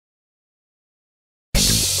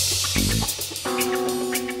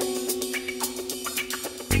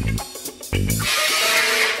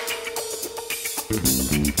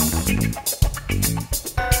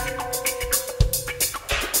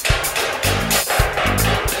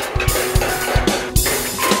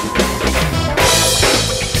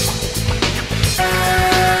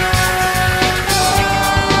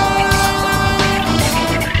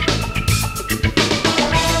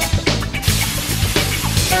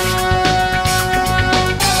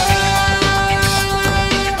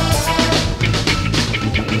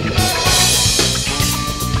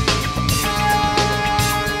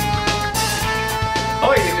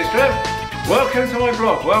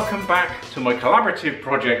Well, welcome back to my collaborative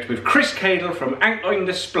project with Chris Cadle from Outline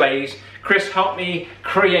Displays. Chris helped me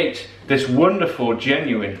create this wonderful,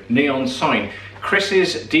 genuine neon sign.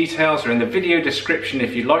 Chris's details are in the video description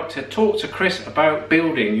if you'd like to talk to Chris about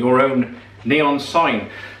building your own neon sign.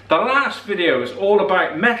 The last video is all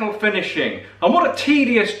about metal finishing and what a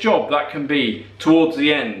tedious job that can be towards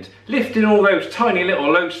the end, lifting all those tiny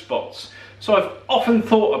little low spots. So I've often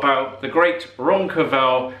thought about the great Ron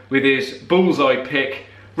Cavell with his bullseye pick.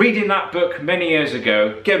 Reading that book many years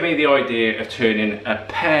ago gave me the idea of turning a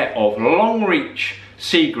pair of long reach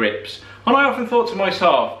C grips. And I often thought to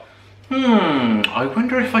myself, I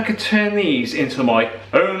wonder if I could turn these into my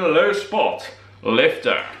own low spot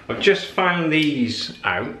lifter. I've just found these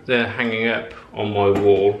out. They're hanging up on my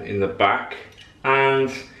wall in the back.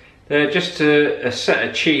 And they're just a set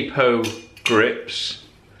of cheapo grips.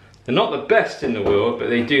 They're not the best in the world, but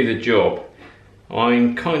they do the job.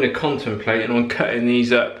 I'm kind of contemplating on cutting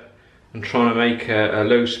these up and trying to make a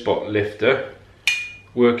low spot lifter,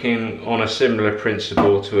 working on a similar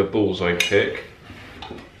principle to a bullseye pick.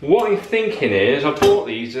 What I'm thinking is, I bought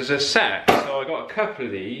these as a set, so I got a couple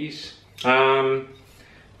of these. What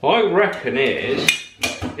I reckon is,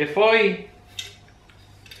 if I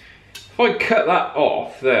cut that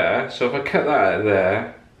off there, so if I cut that out of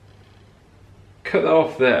there, cut that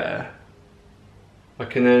off there, I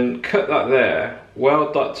can then cut that there,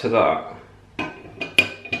 weld that to that, and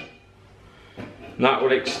that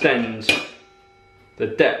will extend the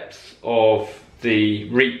depth of the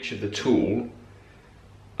reach of the tool,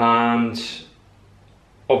 and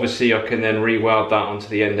obviously I can then re-weld that onto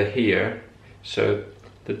the end of here, so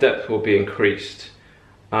the depth will be increased,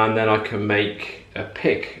 and then I can make a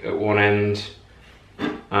pick at one end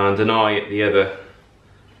and an eye at the other,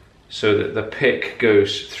 so that the pick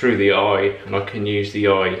goes through the eye and I can use the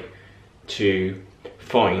eye to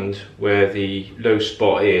find where the low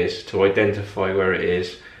spot is, to identify where it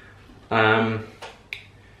is. I'm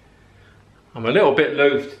a little bit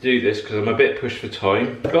loath to do this because I'm a bit pushed for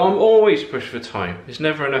time, but I'm always pushed for time. There's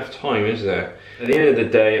never enough time, is there? At the end of the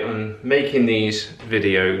day, I'm making these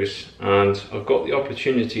videos and I've got the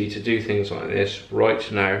opportunity to do things like this right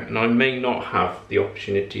now, and I may not have the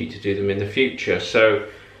opportunity to do them in the future, so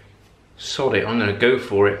sod it, I'm going to go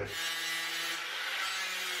for it.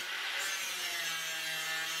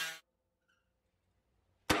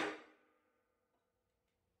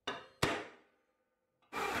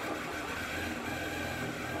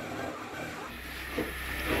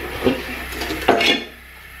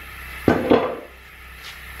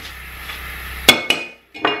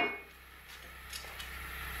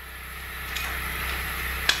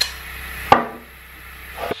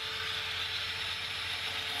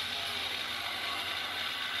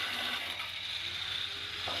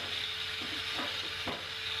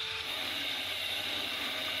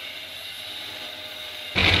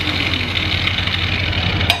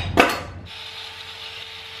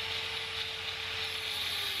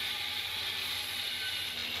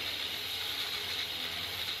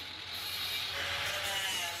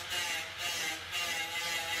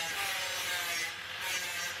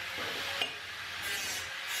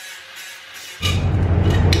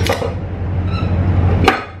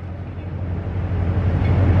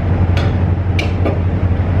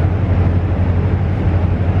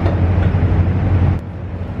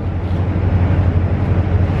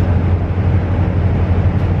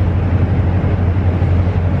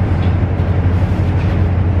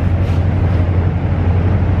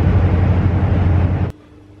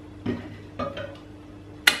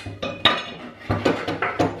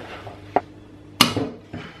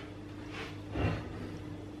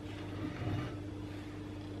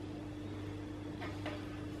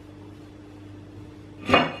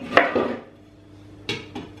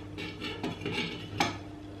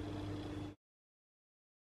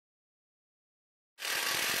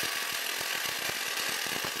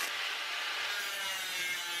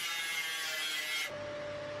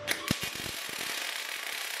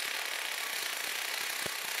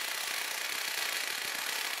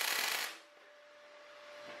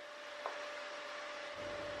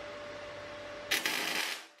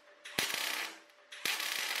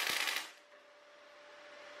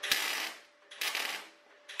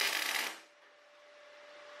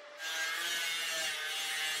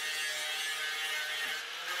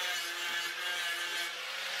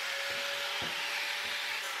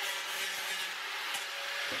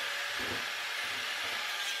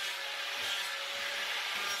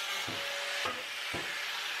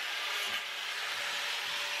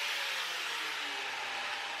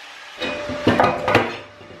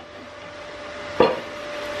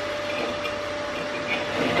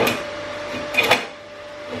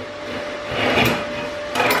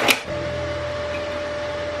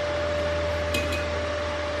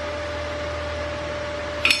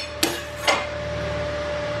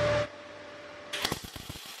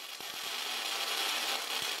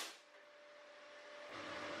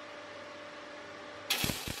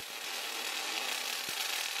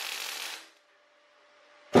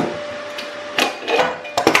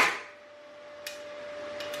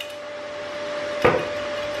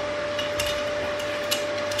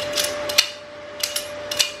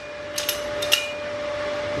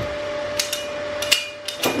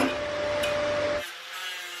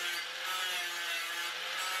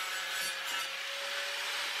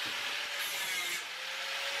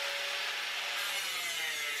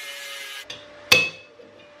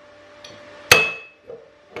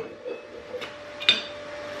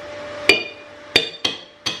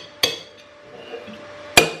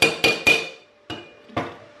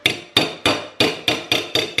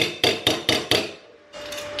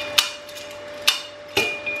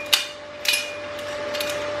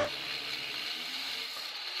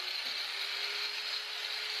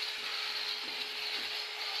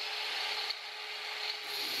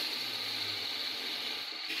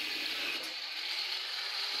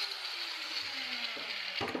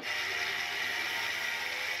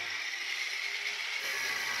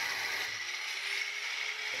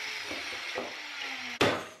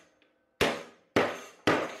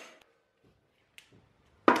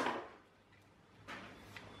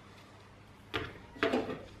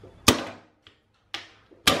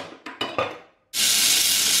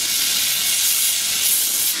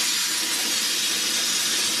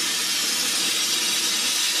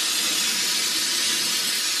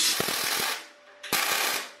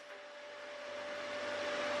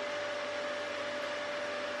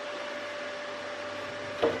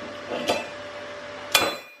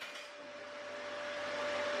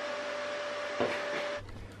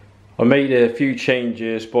 I made a few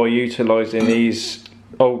changes by utilising these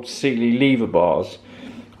old Sealy lever bars.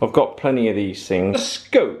 I've got plenty of these things.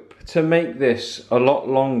 Scope to make this a lot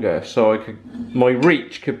longer, so my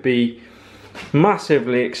reach could be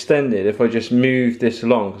massively extended if I just move this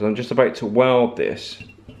along, because I'm just about to weld this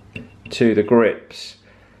to the grips.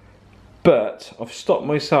 But I've stopped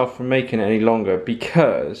myself from making it any longer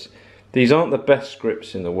because these aren't the best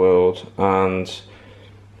grips in the world, and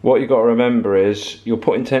what you've got to remember is you're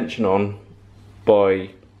putting tension on by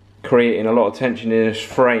creating a lot of tension in this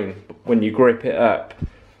frame when you grip it up,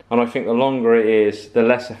 and I think the longer it is, the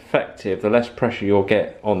less effective, the less pressure you'll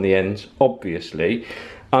get on the ends, obviously.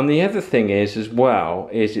 And the other thing is as well,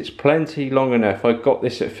 is it's plenty long enough. I've got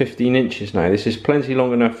this at 15 inches now. This is plenty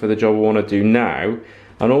long enough for the job I want to do now.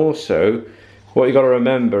 And also, what you've got to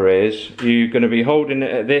remember is you're going to be holding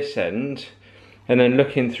it at this end and then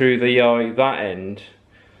looking through the eye that end.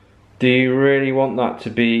 Do you really want that to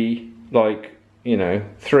be like, you know,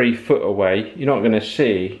 3 foot away? You're not going to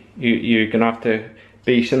see. You're going to have to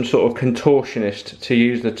be some sort of contortionist to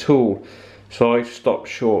use the tool. So I've stopped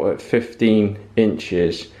short at 15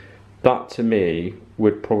 inches. That to me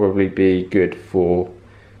would probably be good for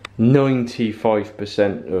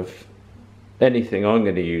 95% of anything I'm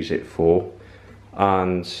going to use it for.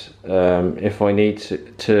 And if I need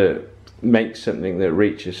to make something that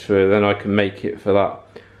reaches further, then I can make it for that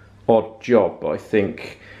odd job. But I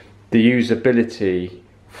think the usability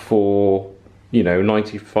for, you know,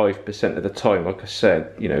 95% of the time, like I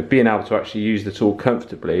said, you know, being able to actually use the tool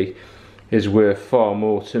comfortably is worth far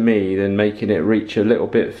more to me than making it reach a little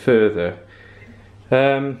bit further.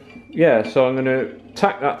 Yeah, so I'm going to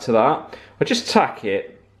tack that to that. I just tack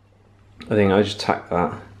it. I think I just tack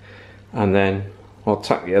that, and then I'll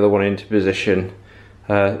tack the other one into position.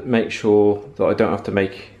 Make sure that I don't have to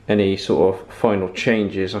make any sort of final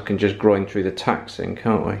changes. I can just grind through the tacks in,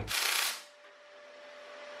 can't I?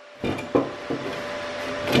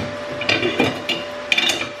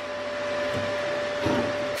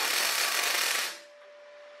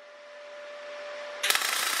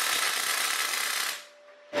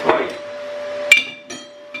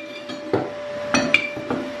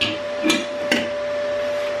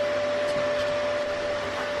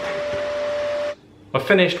 I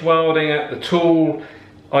finished welding at the tool.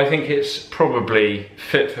 I think it's probably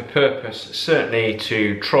fit for purpose, certainly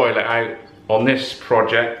to trial it out on this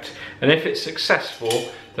project. And if it's successful,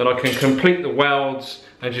 then I can complete the welds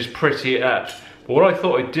and just pretty it up. But what I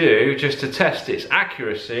thought I'd do, just to test its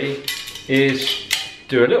accuracy, is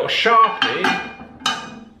do a little Sharpie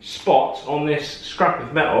spot on this scrap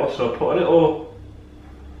of metal. So I put a little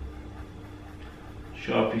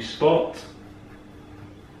Sharpie spot.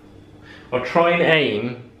 I'll try and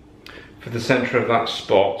aim for the centre of that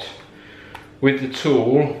spot with the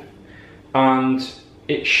tool, and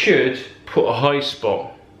it should put a high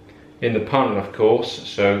spot in the panel, of course.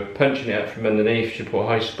 So punching it up from underneath should put a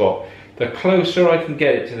high spot. The closer I can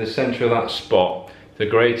get it to the centre of that spot, the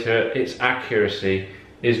greater its accuracy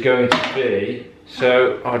is going to be.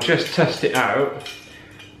 So I'll just test it out,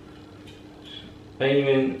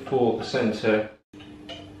 aiming for the centre.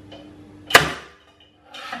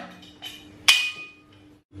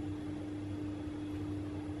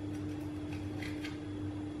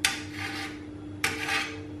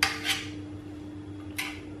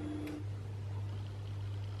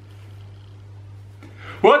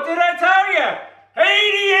 What did I tell you?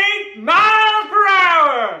 88 miles per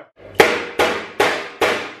hour!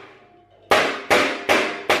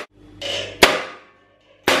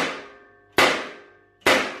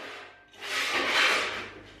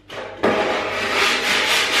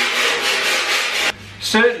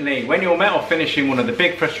 Certainly, when you're metal finishing, one of the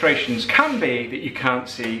big frustrations can be that you can't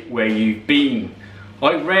see where you've been.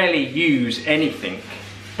 I rarely use anything,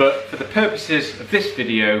 but for the purposes of this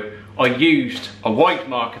video, I used a wide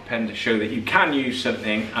marker pen to show that you can use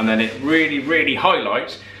something, and then it really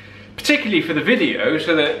highlights, particularly for the video,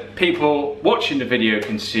 so that people watching the video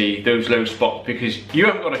can see those low spots, because you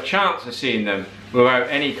haven't got a chance of seeing them without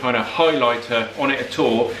any kind of highlighter on it at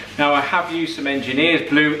all. Now I have used some engineer's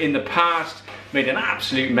blue in the past, made an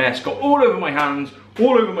absolute mess, got all over my hands,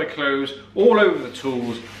 all over my clothes, all over the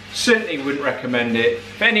tools. Certainly wouldn't recommend it.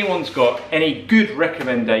 If anyone's got any good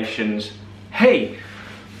recommendations, hey,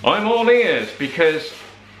 I'm all ears, because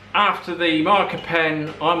after the marker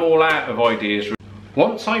pen, I'm all out of ideas.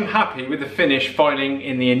 Once I'm happy with the finish filing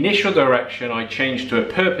in the initial direction, I change to a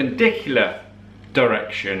perpendicular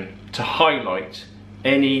direction to highlight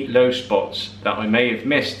any low spots that I may have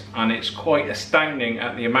missed, and it's quite astounding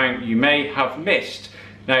at the amount you may have missed.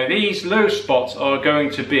 Now these low spots are going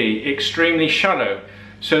to be extremely shallow,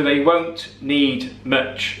 so they won't need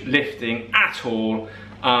much lifting at all.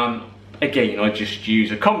 Again, I just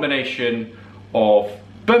use a combination of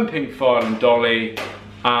bumping file and dolly,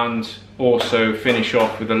 and also finish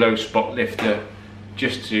off with a low spot lifter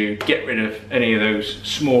just to get rid of any of those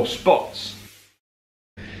small spots.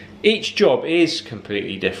 Each job is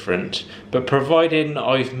completely different, but providing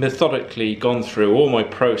I've methodically gone through all my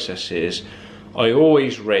processes, I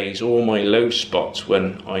always raise all my low spots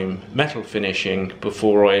when I'm metal finishing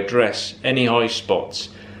before I address any high spots.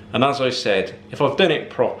 And as I said, if I've done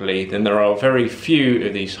it properly, then there are very few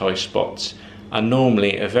of these high spots, and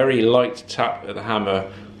normally a very light tap of the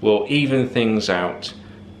hammer will even things out.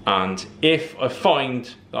 And if I find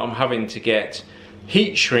that I'm having to get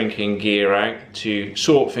heat shrinking gear out to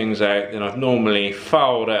sort things out, then I've normally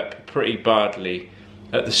fouled up pretty badly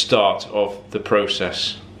at the start of the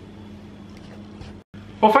process.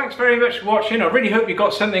 Well, thanks very much for watching. I really hope you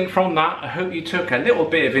got something from that. I hope you took a little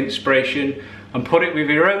bit of inspiration and put it with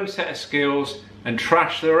your own set of skills and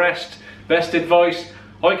trash the rest. Best advice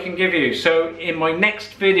I can give you. So in my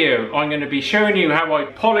next video, I'm going to be showing you how I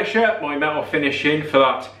polish up my metal finishing for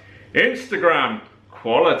that Instagram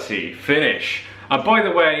quality finish. And by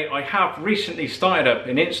the way, I have recently started up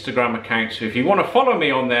an Instagram account, so if you want to follow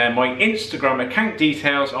me on there, my Instagram account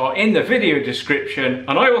details are in the video description.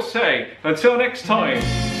 And I will say, until next time,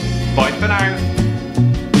 bye for now.